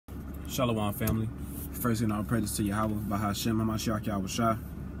Shalom, family. First in all praises to Yahweh, Bahashem, Hamashiach Yahweh Shah,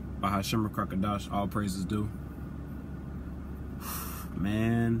 Bahashem Rakakadash, all praises due.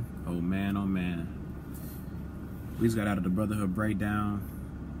 Man, oh man, oh man. We just got out of the Brotherhood breakdown.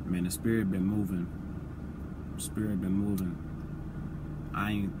 Man, the spirit been moving. It's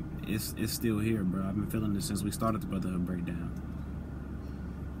still here, bro. I've been feeling this since we started the Brotherhood breakdown.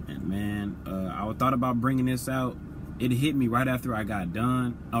 And man, I thought about bringing this out. It hit me right after I got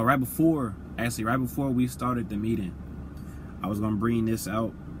done. Right before we started the meeting. I was gonna bring this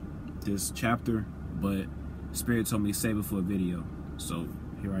out, this chapter, but Spirit told me to save it for a video. So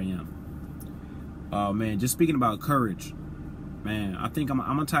here I am. Oh man, just speaking about courage, man. I think I'm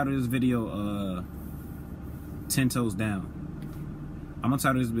gonna title this video 10 toes down. I'm gonna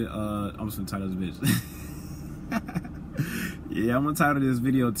title this bit. I'm just gonna title this bitch. Yeah, I'm gonna title this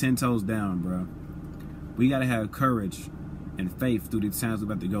video 10 toes down, bro. We gotta have courage and faith through these times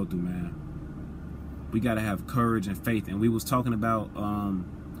we're about to go through, man. We gotta have courage and faith. And we was talking about,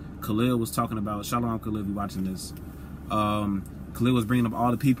 Khalil was talking about, Shalom Khalil, if you're watching this. Khalil was bringing up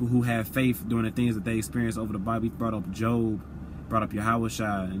all the people who have faith during the things that they experienced over the Bible. He brought up Job, brought up Yahweh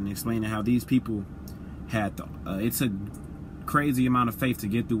Shai, and explaining how these people had, it took crazy amount of faith to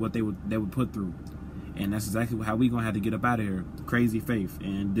get through what they would put through. And that's exactly how we gonna have to get up out of here. Crazy faith.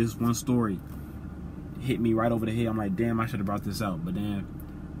 And this one story hit me right over the head. I'm like, damn, I should have brought this out. But then,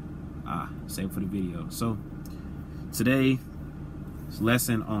 save it for the video. So, today,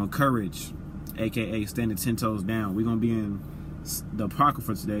 lesson on courage, aka standing 10 toes down. We're going to be in the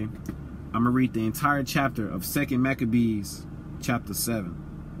Apocrypha today. I'm going to read the entire chapter of 2 Maccabees, chapter 7.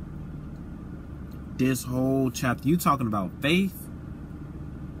 This whole chapter, you talking about faith?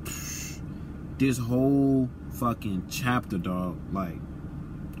 This whole fucking chapter, dog, like,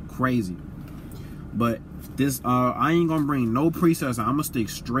 crazy. But this, I ain't gonna bring no precepts. I'm gonna stick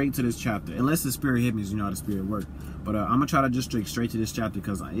straight to this chapter, unless the spirit hit me. You know how the spirit works. But I'm gonna try to just stick straight to this chapter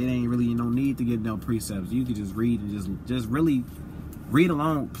because it ain't really no need to get no precepts. You can just read and just really read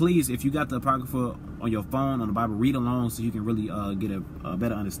along. Please, if you got the Apocrypha on your phone, on the Bible, read along so you can really get a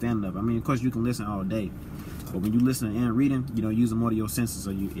better understanding of it. I mean, of course, you can listen all day, but when you listen and reading, you know, using more of your senses, so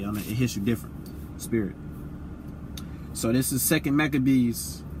it hits you different. Spirit. So this is 2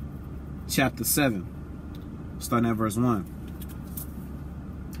 Maccabees, chapter 7, starting at verse 1.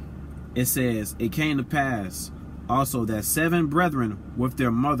 It says, "It came to pass also that 7 brethren with their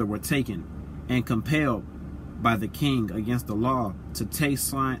mother were taken and compelled by the king against the law to taste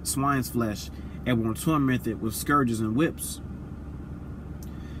swine's flesh, and were tormented with scourges and whips."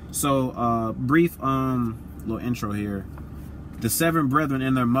 So brief little intro here. The 7 brethren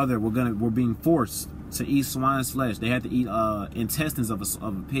and their mother were being forced to eat swine's flesh. They had to eat intestines of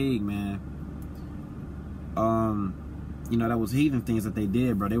a pig, man. You know, that was heathen things that they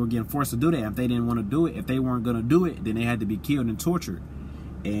did, bro. They were getting forced to do that. If they didn't want to do it, if they weren't gonna do it, then they had to be killed and tortured.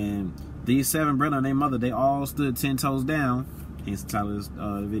 And these 7 brethren and their mother, they all stood 10 toes down. Hence the title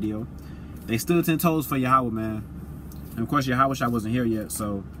of this video. They stood 10 toes for Yahweh, man. And of course, Yahweh Shai wasn't here yet,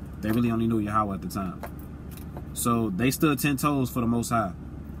 so they really only knew Yahweh at the time. So they stood 10 toes for the Most High.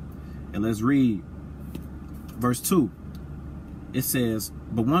 And let's read verse 2. It says,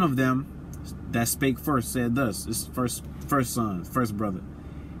 "But one of them that spake first said thus," this first son, first brother.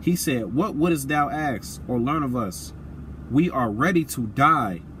 He said, "What wouldest thou ask or learn of us? We are ready to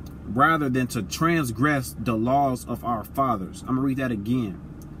die rather than to transgress the laws of our fathers." I'm going to read that again.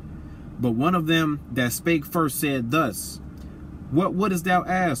 "But one of them that spake first said thus, What wouldest thou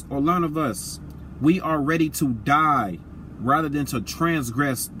ask or learn of us? We are ready to die rather than to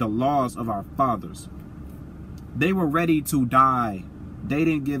transgress the laws of our fathers." They were ready to die. They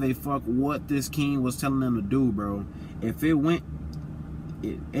didn't give a fuck what this king was telling them to do, bro. If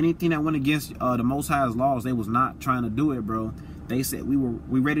anything that went against the Most High's laws, they was not trying to do it, bro. They said,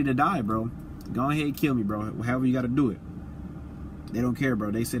 we ready to die, bro. Go ahead and kill me, bro. However you got to do it. They don't care,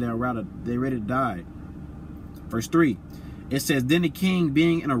 bro. They said they're ready to die. Verse 3. It says, "Then the king,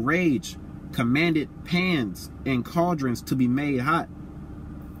 being in a rage, commanded pans and cauldrons to be made hot,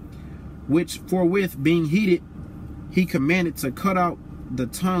 which forthwith being heated, he commanded to cut out the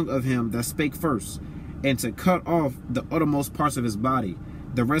tongue of him that spake first, and to cut off the uttermost parts of his body,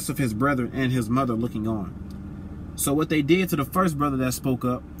 the rest of his brethren and his mother looking on." So what they did to the first brother that spoke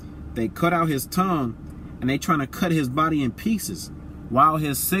up, they cut out his tongue, and they trying to cut his body in pieces, while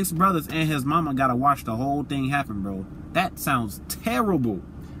his 6 brothers and his mama gotta watch the whole thing happen, bro. That sounds terrible.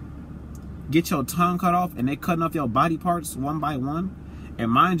 Get your tongue cut off, and they cutting off your body parts one by one. And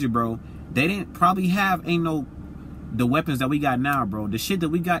mind you, bro, they didn't probably have the weapons that we got now, bro. The shit that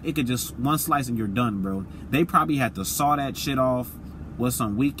we got, it could just one slice and you're done, bro. They probably had to saw that shit off was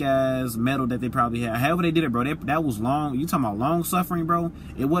some weak ass metal that they probably had. However they did it, bro, that was long. You talking about long suffering, bro?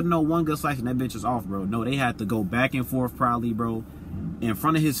 It wasn't no one good slice and that bitch is off, bro. No, they had to go back and forth probably, bro, in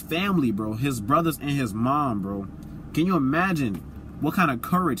front of his family, bro, his brothers and his mom, bro. Can you imagine what kind of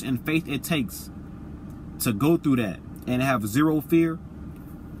courage and faith it takes to go through that and have zero fear?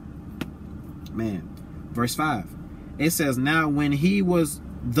 Man. Verse 5. It says, now when he was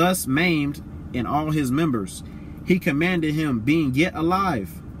thus maimed in all his members, he commanded him, being yet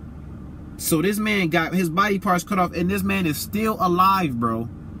alive. So this man got his body parts cut off, and this man is still alive, bro.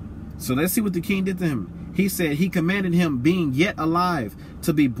 So let's see what the king did to him. He said he commanded him, being yet alive,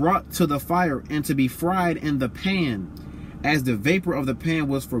 to be brought to the fire and to be fried in the pan. As the vapor of the pan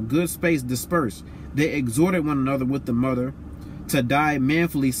was for good space dispersed, they exhorted one another with the mother to die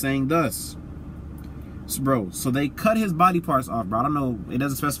manfully, saying thus. Bro, so they cut his body parts off, bro. I don't know, it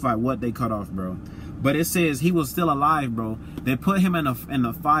doesn't specify what they cut off, bro, but it says he was still alive, bro. They put him in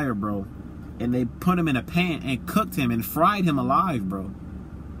the fire, bro, and they put him in a pan and cooked him and fried him alive, bro.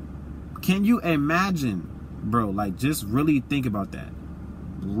 Can you imagine, bro? Like, just really think about that.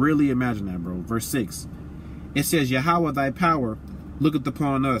 Really imagine that, bro. Verse 6. It says, Yahweh thy power looketh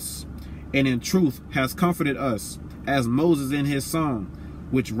upon us, and in truth has comforted us, as Moses in his song,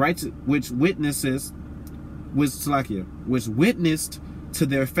 which witnessed to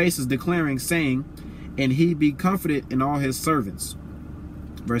their faces, declaring, saying, and he be comforted in all his servants.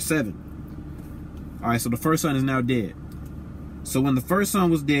 Verse 7. All right, so the first son is now dead. So when the first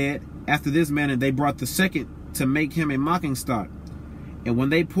son was dead, after this manner they brought the second to make him a mocking stock. And when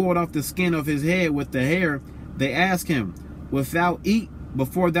they pulled off the skin of his head with the hair, they asked him, wilt thou eat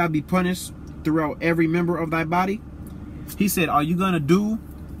before thou be punished throughout every member of thy body? He said, are you going to do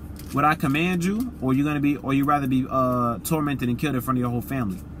what I command you, or you rather be tormented and killed in front of your whole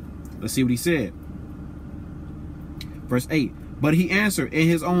family? Let's see what he said. Verse 8. But he answered in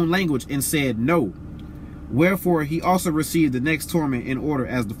his own language and said, no. Wherefore he also received the next torment in order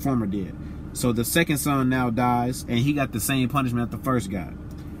as the former did. So the second son now dies, and he got the same punishment that the first got.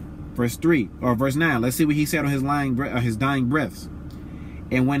 Verse 9. Let's see what he said on his dying breaths.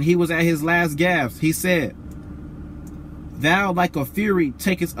 And when he was at his last gasp, he said, thou like a fury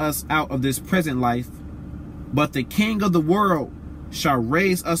takest us out of this present life, but the King of the world shall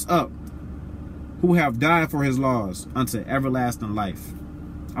raise us up, who have died for his laws, unto everlasting life.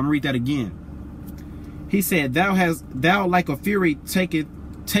 I'm going to read that again. He said, thou like a fury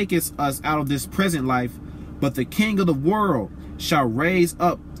takest us out of this present life, but the King of the world shall raise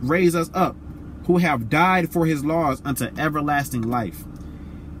us up, who have died for his laws, unto everlasting life.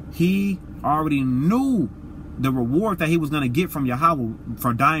 He already knew the reward that he was going to get from Yahweh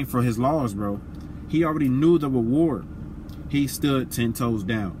for dying for his laws, bro. He already knew the reward. He stood 10 toes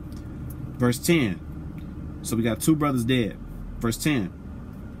down. Verse 10. So we got two brothers dead. Verse 10.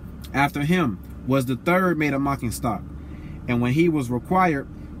 After him was the third made a mocking stock. And when he was required,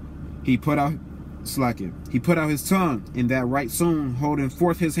 he put out his tongue in that right soon, holding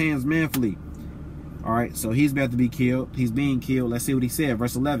forth his hands manfully. All right, so he's about to be killed. He's being killed. Let's see what he said.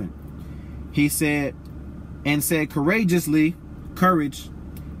 Verse 11. He said, and said courageously, courage.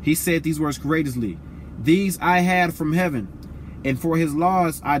 He said these words courageously. These I had from heaven, and for his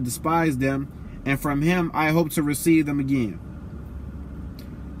laws I despised them, and from him I hope to receive them again.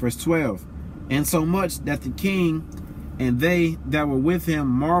 Verse 12. And so much that the king and they that were with him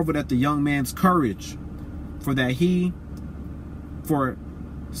marveled at the young man's courage, for that he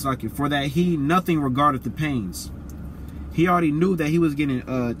nothing regarded the pains. He already knew that he was getting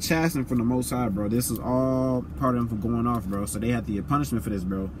chastened from the Most High, bro. This is all part of him for going off, bro. So they had to get punishment for this,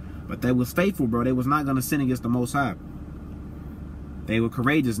 bro. But they was faithful, bro. They was not going to sin against the Most High. They were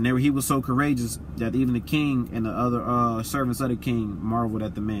courageous. And he was so courageous that even the king and the other servants of the king marveled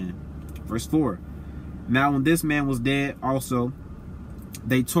at the man. Verse 4. Now when this man was dead also,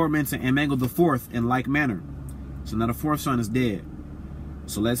 they tormented and mangled the fourth in like manner. So now the fourth son is dead.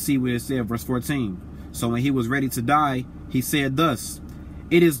 So let's see what it said. Verse 14. So when he was ready to die, he said thus,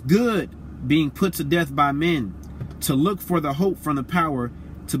 it is good being put to death by men, to look for the hope from the power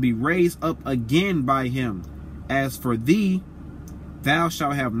to be raised up again by him. As for thee, thou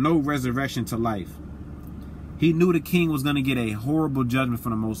shalt have no resurrection to life. He knew the king was going to get a horrible judgment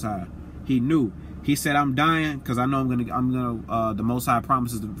from the Most High. He knew. He said, I'm dying because I know the Most High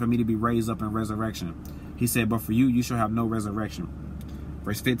promises for me to be raised up in resurrection. He said, but for you, you shall have no resurrection.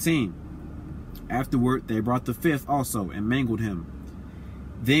 Verse 15. Afterward, they brought the fifth also and mangled him.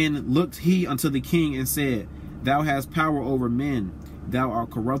 Then looked he unto the king and said, thou hast power over men, thou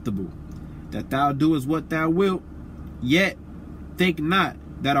art corruptible, that thou doest what thou wilt, yet think not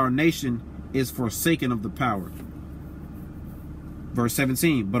that our nation is forsaken of the power. Verse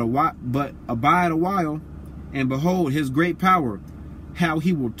 17, but abide a while, and behold his great power, how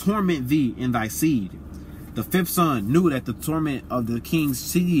he will torment thee and thy seed. The fifth son knew that the torment of the king's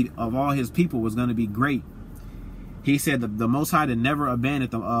seed of all his people was going to be great. He said the Most High did never abandon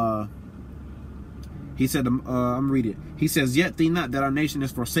them. He said, I'm going to read it. He says, yet think not that our nation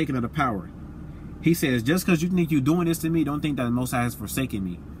is forsaken of the power. He says, just because you think you're doing this to me, don't think that the Most High has forsaken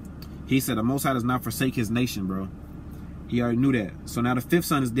me. He said the Most High does not forsake his nation, bro. He already knew that. So now the fifth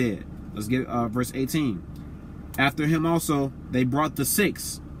son is dead. Let's get verse 18. After him also they brought the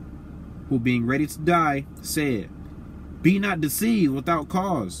sixth, who being ready to die, said, be not deceived without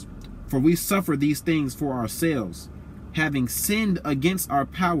cause, for we suffer these things for ourselves, having sinned against our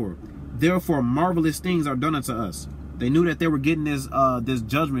power. Therefore marvelous things are done unto us. They knew that they were getting this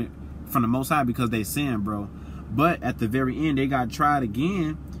judgment from the Most High because they sinned, bro. But at the very end, they got tried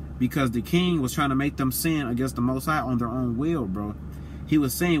again because the king was trying to make them sin against the Most High on their own will, bro. He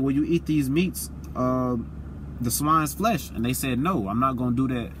was saying, will you eat these meats, the swine's flesh? And they said, no, I'm not going to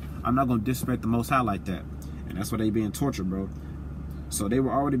do that. I'm not going to disrespect the Most High like that. And that's why they being tortured, bro. So they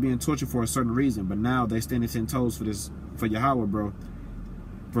were already being tortured for a certain reason, but now they standing 10 toes for Yahweh, bro.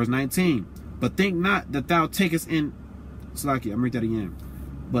 Verse 19, but think not that thou takest in, Slaki, I'm read that again.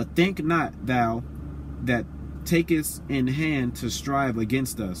 But think not thou that takest in hand to strive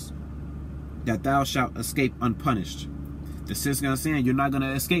against us, that thou shalt escape unpunished. The sis gonna saying you're not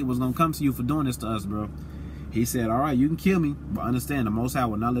gonna escape what's gonna come to you for doing this to us, bro. He said, all right, you can kill me, but understand the Most High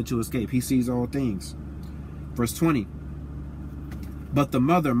will not let you escape. He sees all things. Verse 20, but the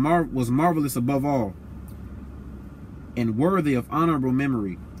mother was marvelous above all, and worthy of honorable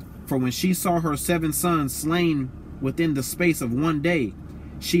memory. For when she saw her 7 sons slain within the space of 1 day,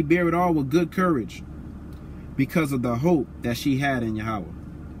 she bare it all with good courage, because of the hope that she had in Yahweh.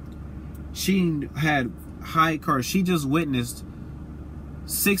 She had high courage. She just witnessed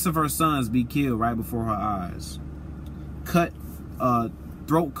 6 of her sons be killed right before her eyes.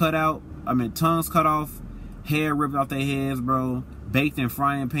 Throat cut out, tongues cut off, hair ripped off their heads, bro. Baked in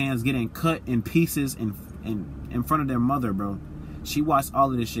frying pans, getting cut in pieces in front of their mother, bro. She watched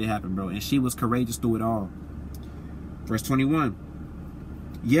all of this shit happen, bro, and she was courageous through it all. Verse 21.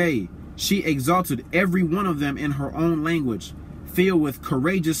 Yea, she exalted every one of them in her own language, filled with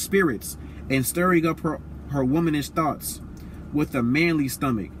courageous spirits, and stirring up her womanish thoughts. With a manly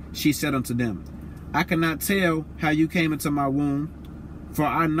stomach, she said unto them, I cannot tell how you came into my womb, for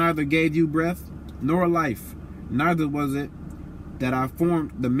I neither gave you breath nor life, neither was it that I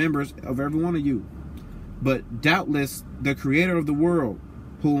formed the members of every one of you. But doubtless the Creator of the world,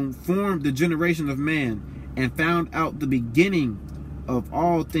 who formed the generation of man and found out the beginning of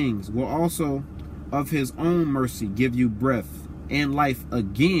all things, will also of his own mercy give you breath and life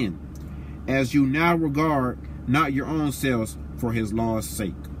again, as you now regard not your own selves for his law's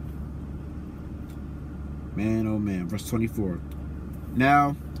sake. Man, oh man. Verse 24.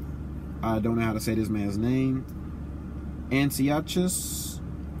 Now, I don't know how to say this man's name. Antiochus.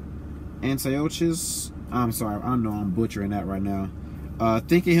 I'm sorry, I know I'm butchering that right now.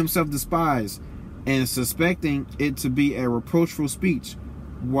 Thinking himself despised and suspecting it to be a reproachful speech,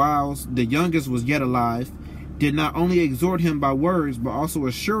 whilst the youngest was yet alive, did not only exhort him by words, but also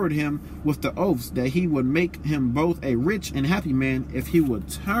assured him with the oaths that he would make him both a rich and happy man if he would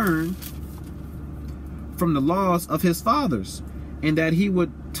turn from the laws of his fathers, and that he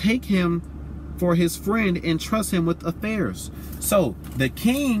would take him for his friend and trust him with affairs. So the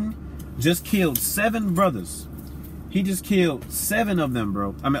king just killed 7 brothers. He just killed 7 of them,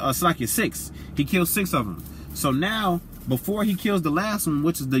 bro. It's like 6. He killed 6 of them. So now, before he kills the last one,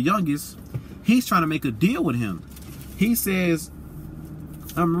 which is the youngest, he's trying to make a deal with him. He says,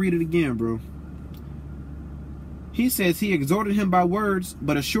 I'm gonna read it again, bro. He says he exhorted him by words,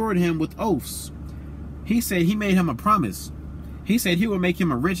 but assured him with oaths. He said he made him a promise. He said he would make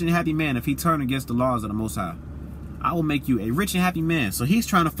him a rich and happy man if he turned against the laws of the Most High. I will make you a rich and happy man. So he's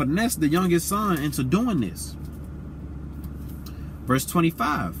trying to finesse the youngest son into doing this. Verse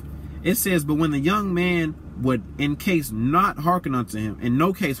 25. It says, but when the young man would in no case hearken unto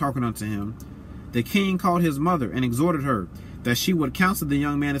him, the king called his mother and exhorted her that she would counsel the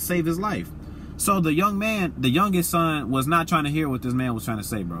young man to save his life. So the young man, the youngest son, was not trying to hear what this man was trying to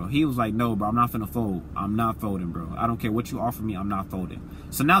say, bro. He was like, no, bro, I'm not finna fold. I'm not folding, bro. I don't care what you offer me. I'm not folding.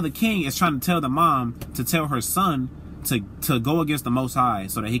 So now the king is trying to tell the mom to tell her son to go against the Most High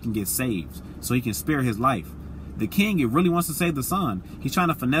so that he can get saved, so he can spare his life. The king, he really wants to save the son. He's trying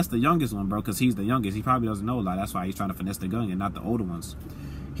to finesse the youngest one, bro, because he's the youngest. He probably doesn't know a lot. That's why he's trying to finesse the young and not the older ones.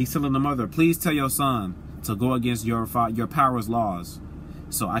 He's telling the mother, please tell your son to go against your power's laws.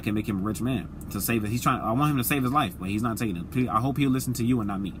 so I can make him a rich man to save it. I want him to save his life, but he's not taking it. I hope he'll listen to you and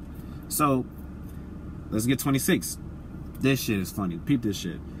not me. So let's get 26. This shit is funny. Peep this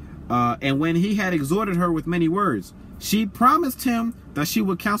shit. And when he had exhorted her with many words, she promised him that she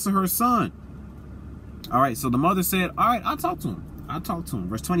would counsel her son. All right, so the mother said, all right, I'll talk to him.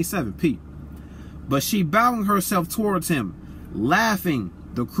 Verse 27, Pete. But she, bowing herself towards him, laughing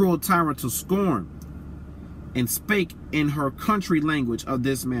the cruel tyrant to scorn, and spake in her country language of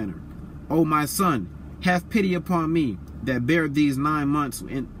this manner: O my son, have pity upon me, that bare thee 9 months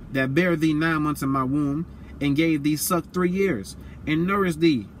in my womb, and gave thee suck 3 years, and nourished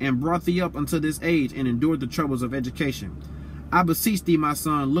thee, and brought thee up unto this age, and endured the troubles of education. I beseech thee, my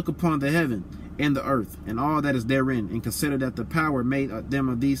son, look upon the heaven and the earth, and all that is therein, and consider that the power made them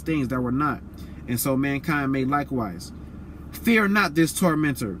of these things that were not, and so mankind made likewise. Fear not this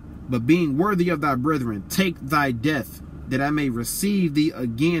tormentor, but being worthy of thy brethren, take thy death, that I may receive thee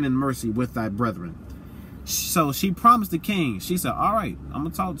again in mercy with thy brethren. So she promised the king. She said, all right, I'm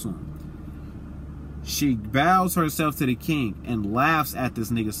going to talk to him. She bows herself to the king and laughs at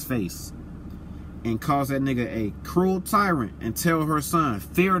this nigga's face, and calls that nigga a cruel tyrant, and tell her son,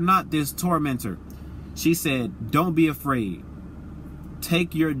 fear not this tormentor. She said, don't be afraid.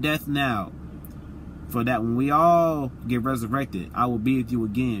 Take your death now, for that when we all get resurrected, I will be with you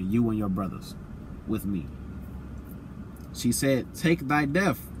again, you and your brothers, with me. She said, take thy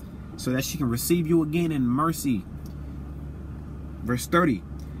death, so that she can receive you again in mercy. Verse 30.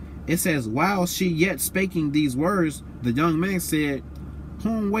 It says, while she yet speaking these words, the young man said,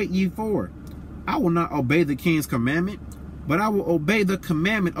 whom wait ye for? I will not obey the king's commandment, but I will obey the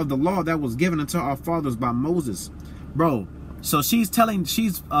commandment of the law that was given unto our fathers by Moses. Bro, so she's telling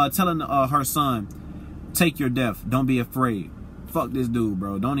her son, take your death, don't be afraid. Fuck this dude,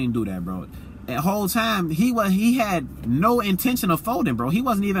 bro. Don't even do that, bro. The whole time he had no intention of folding, bro. He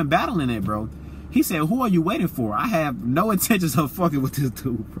wasn't even battling it, bro. He said, who are you waiting for? I have no intentions of fucking with this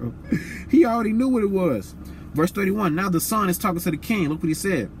dude, bro. He already knew what it was. Verse 31. Now the son is talking to the king. Look what he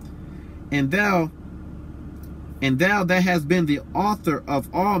said. And thou that hast been the author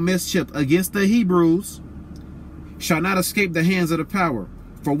of all mischief against the Hebrews, shall not escape the hands of the power,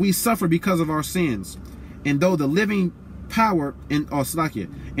 for we suffer because of our sins. And though the living power and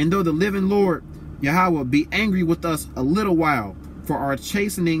though the living Lord Yahweh be angry with us a little while for our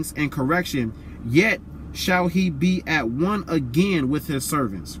chastenings and correction, yet shall he be at one again with his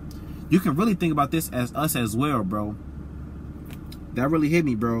servants. You can really think about this as us as well, bro. That really hit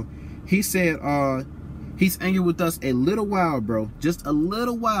me, bro. He said he's angry with us a little while, bro. Just a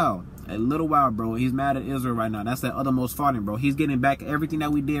little while. A little while, bro. He's mad at Israel right now. That's that othermost fighting, bro. He's getting back everything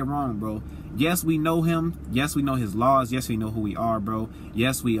that we did wrong, bro. Yes, we know him. Yes, we know his laws. Yes, we know who we are, bro.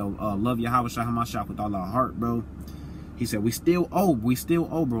 Yes, we love Yahweh Shah HaMashiach with all our heart, bro. He said, we still owe,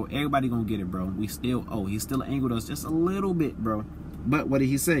 bro. Everybody gonna get it, bro. We still owe. He's still angry with us just a little bit, bro. But what did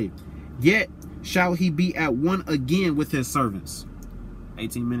he say? Yet shall he be at one again with his servants.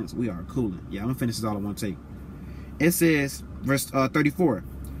 18 minutes, we are cooling. Yeah, I'm gonna finish this all in one take. It says, verse 34.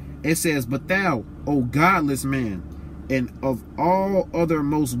 It says, but thou, O godless man, and of all other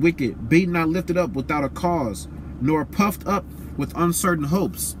most wicked, be not lifted up without a cause, nor puffed up with uncertain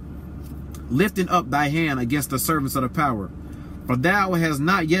hopes, lifting up thy hand against the servants of the power. For thou hast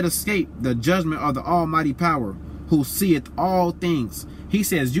not yet escaped the judgment of the Almighty Power, who seeth all things. He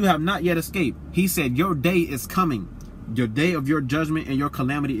says, you have not yet escaped. He said, your day is coming. Your day of your judgment and your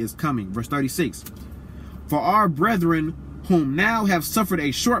calamity is coming. Verse 36. For our brethren, whom now have suffered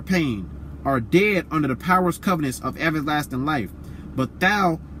a short pain, are dead under the power's covenants of everlasting life. But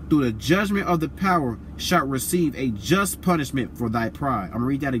thou, through the judgment of the power, shalt receive a just punishment for thy pride. I'm going to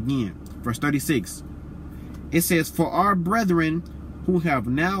read that again. Verse 36. It says, for our brethren who have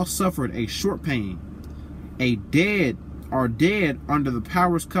now suffered a short pain, are dead under the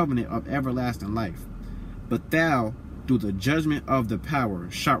power's covenant of everlasting life. But thou, through the judgment of the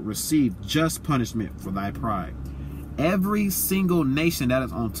power, shalt receive just punishment for thy pride. Every single nation that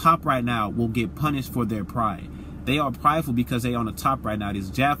is on top right now will get punished for their pride. They are prideful because they are on the top right now.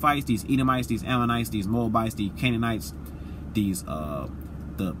 These Japhites, these Edomites, these Ammonites, these Moabites, these Canaanites, these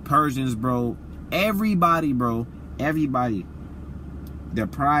the Persians, bro. Everybody, bro. Everybody. Their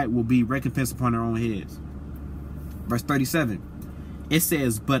pride will be recompensed upon their own heads. Verse 37. It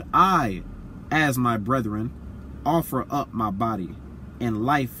says, but I, as my brethren, offer up my body and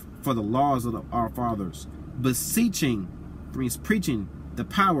life for the laws of our fathers, beseeching, means preaching, the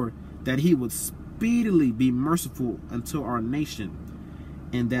power that he would speedily be merciful unto our nation,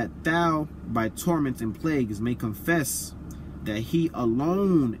 and that thou by torments and plagues may confess that he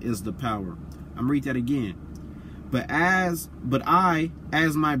alone is the power. I'm going to read that again. But I,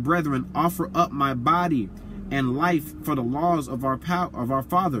 as my brethren, offer up my body and life for the laws of our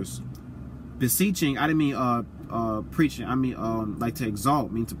fathers, beseeching. I didn't mean preaching. I mean like to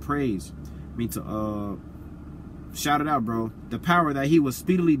exalt, mean to praise, mean to shout it out, bro. The power that he will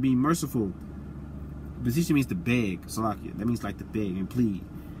speedily be merciful. Beseeching means to beg. Salakia. That means like to beg and plead.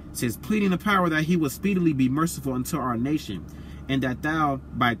 It says, pleading the power that he will speedily be merciful unto our nation, and that thou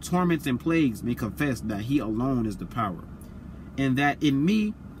by torments and plagues may confess that he alone is the power, and that in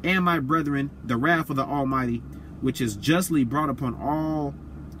me and my brethren the wrath of the Almighty, which is justly brought upon all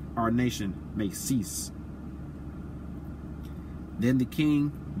our nation, may cease. Then the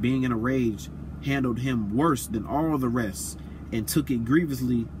king, being in a rage, handled him worse than all the rest, and took it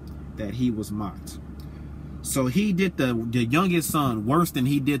grievously that he was mocked. So he did the youngest son worse than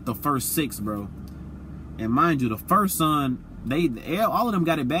he did the first 6, bro. And mind you, the first son, all of them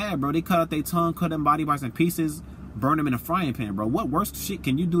got it bad, bro. They cut out their tongue, cut them body parts in pieces, burned them in a frying pan, bro. What worse shit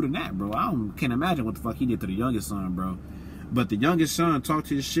can you do than that, bro? Can't imagine what the fuck he did to the youngest son, bro. But the youngest son talked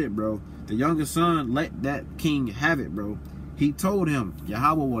his shit, bro. The youngest son let that king have it, bro. He told him,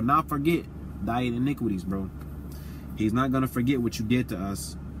 Yahweh will not forget thy iniquities, bro. He's not going to forget what you did to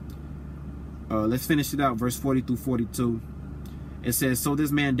us. Let's finish it out, verse 40 through 42. It says, so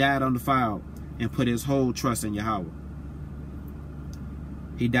this man died undefiled and put his whole trust in Yahweh.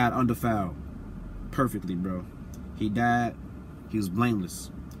 He died undefiled. Perfectly, bro. He died. He was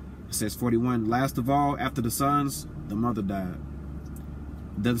blameless. It says 41, last of all, after the sons, the mother died.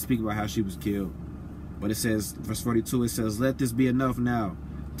 It doesn't speak about how she was killed. But it says, verse 42, it says, let this be enough now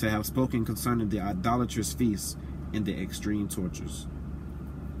to have spoken concerning the idolatrous feasts and the extreme tortures.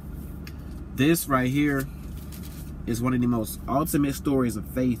 This right here is one of the most ultimate stories of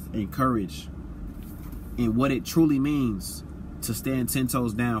faith and courage and what it truly means to stand 10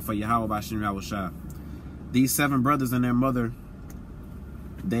 toes down for Yahweh B'Shem Yahushua. These 7 brothers and their mother,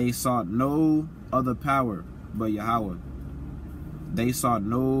 they sought no other power but Yahweh. They sought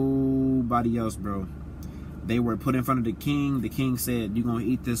nobody else, bro. They were put in front of the king. The king said, you're going to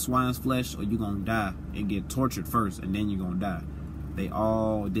eat this swine's flesh or you're going to die and get tortured first, and then you're going to die. They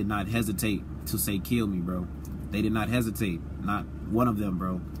all did not hesitate to say, kill me, bro. They did not hesitate. Not one of them,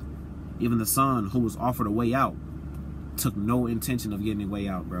 bro. Even the son who was offered a way out took no intention of getting a way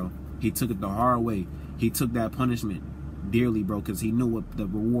out, bro. He took it the hard way. He took that punishment dearly, bro, because he knew what the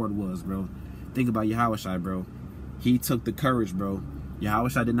reward was, bro. Think about Yahushua, bro. He took the courage, bro.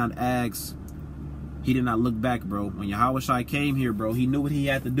 Yahushua did not ask. He did not look back, bro. When Yahushua came here, bro, he knew what he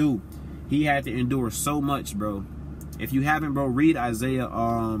had to do. He had to endure so much, bro. If you haven't, bro, read Isaiah.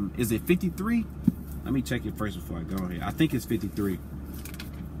 Is it 53? Let me check it first before I go here. I think it's 53.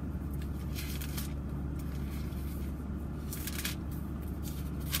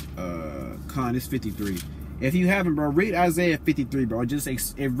 It's 53. If you haven't, bro, read Isaiah 53, bro. Just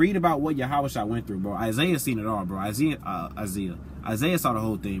read about what Yahushua went through, bro. Isaiah seen it all, bro. Isaiah saw the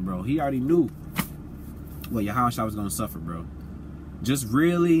whole thing, bro. He already knew what Yahushua was going to suffer, bro. Just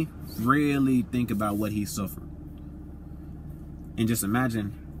really, really think about what he suffered. And just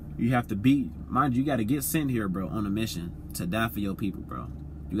imagine, you have to mind you, got to get sent here, bro, on a mission to die for your people, bro.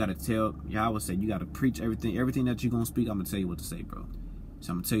 You got to tell, Yahweh said, you got to preach everything that you're going to speak. I'm going to tell you what to say, bro.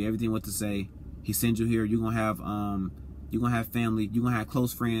 So I'm going to tell you everything what to say. He sends you here. You're going to have family. You're going to have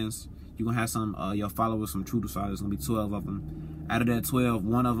close friends. You're going to have some, your followers, some true disciples. There's going to be 12 of them. Out of that 12,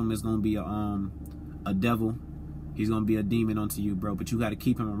 one of them is going to be a devil. He's going to be a demon unto you, bro. But you got to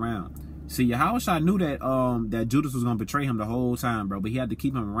keep him around. See, Yahushua knew that that Judas was going to betray him the whole time, bro. But he had to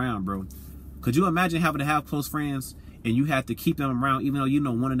keep him around, bro. Could you imagine having to have close friends and you had to keep them around even though you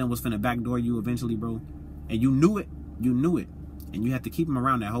know one of them was finna backdoor you eventually, bro? And you knew it. You knew it. And you had to keep them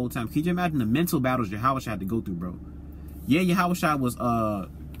around that whole time. Could you imagine the mental battles Yahushua had to go through, bro? Yeah, Yahushua was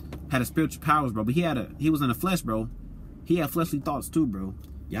had a spiritual powers, bro. But he was in the flesh, bro. He had fleshly thoughts too, bro.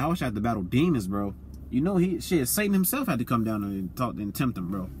 Yahushua had to battle demons, bro. You know, Satan himself had to come down and talk and tempt him,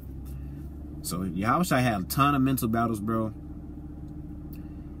 bro. So Yahushua had a ton of mental battles, bro.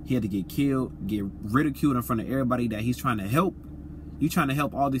 He had to get killed, get ridiculed in front of everybody that he's trying to help. You trying to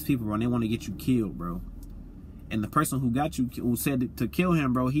help all these people, bro, and they want to get you killed, bro. And the person who got you, who said to kill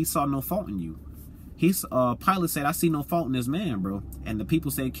him, bro, he saw no fault in you. Pilate said, I see no fault in this man, bro. And the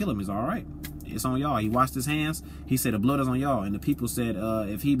people said, kill him. He's all right. It's on y'all. He washed his hands. He said, the blood is on y'all. And the people said,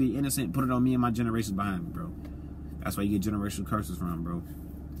 if he be innocent, put it on me and my generations behind me, bro. That's where you get generational curses from, bro.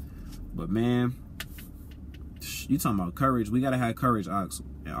 But, man, you talking about courage. We got to have courage, Ox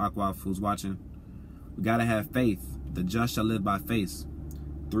and Aquaf, who's watching. We got to have faith. The just shall live by faith.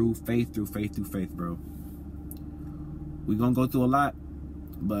 Through faith, bro. We're going to go through a lot,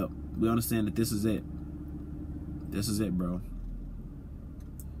 but we understand that this is it. this is it, bro.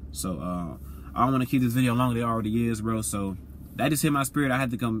 So I don't want to keep this video longer than it already is, bro. So that just hit my spirit. I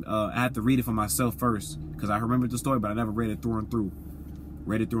had to come. I had to read it for myself first because I remembered the story, but I never read it through and through.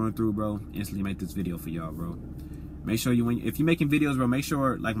 Read it through and through, bro. Instantly make this video for y'all, bro. Make sure you, if you're making videos, bro, make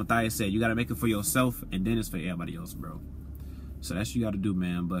sure, like Matthias said, you gotta make it for yourself, and then it's for everybody else, bro. So that's what you gotta do,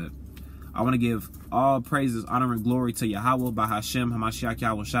 man. But I want to give all praises, honor, and glory to Yahweh, Bahashem, Hamashiach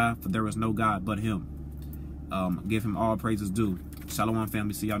Yahushua, for there is no God but Him. Give Him all praises due. Shalom,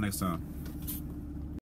 family. See y'all next time.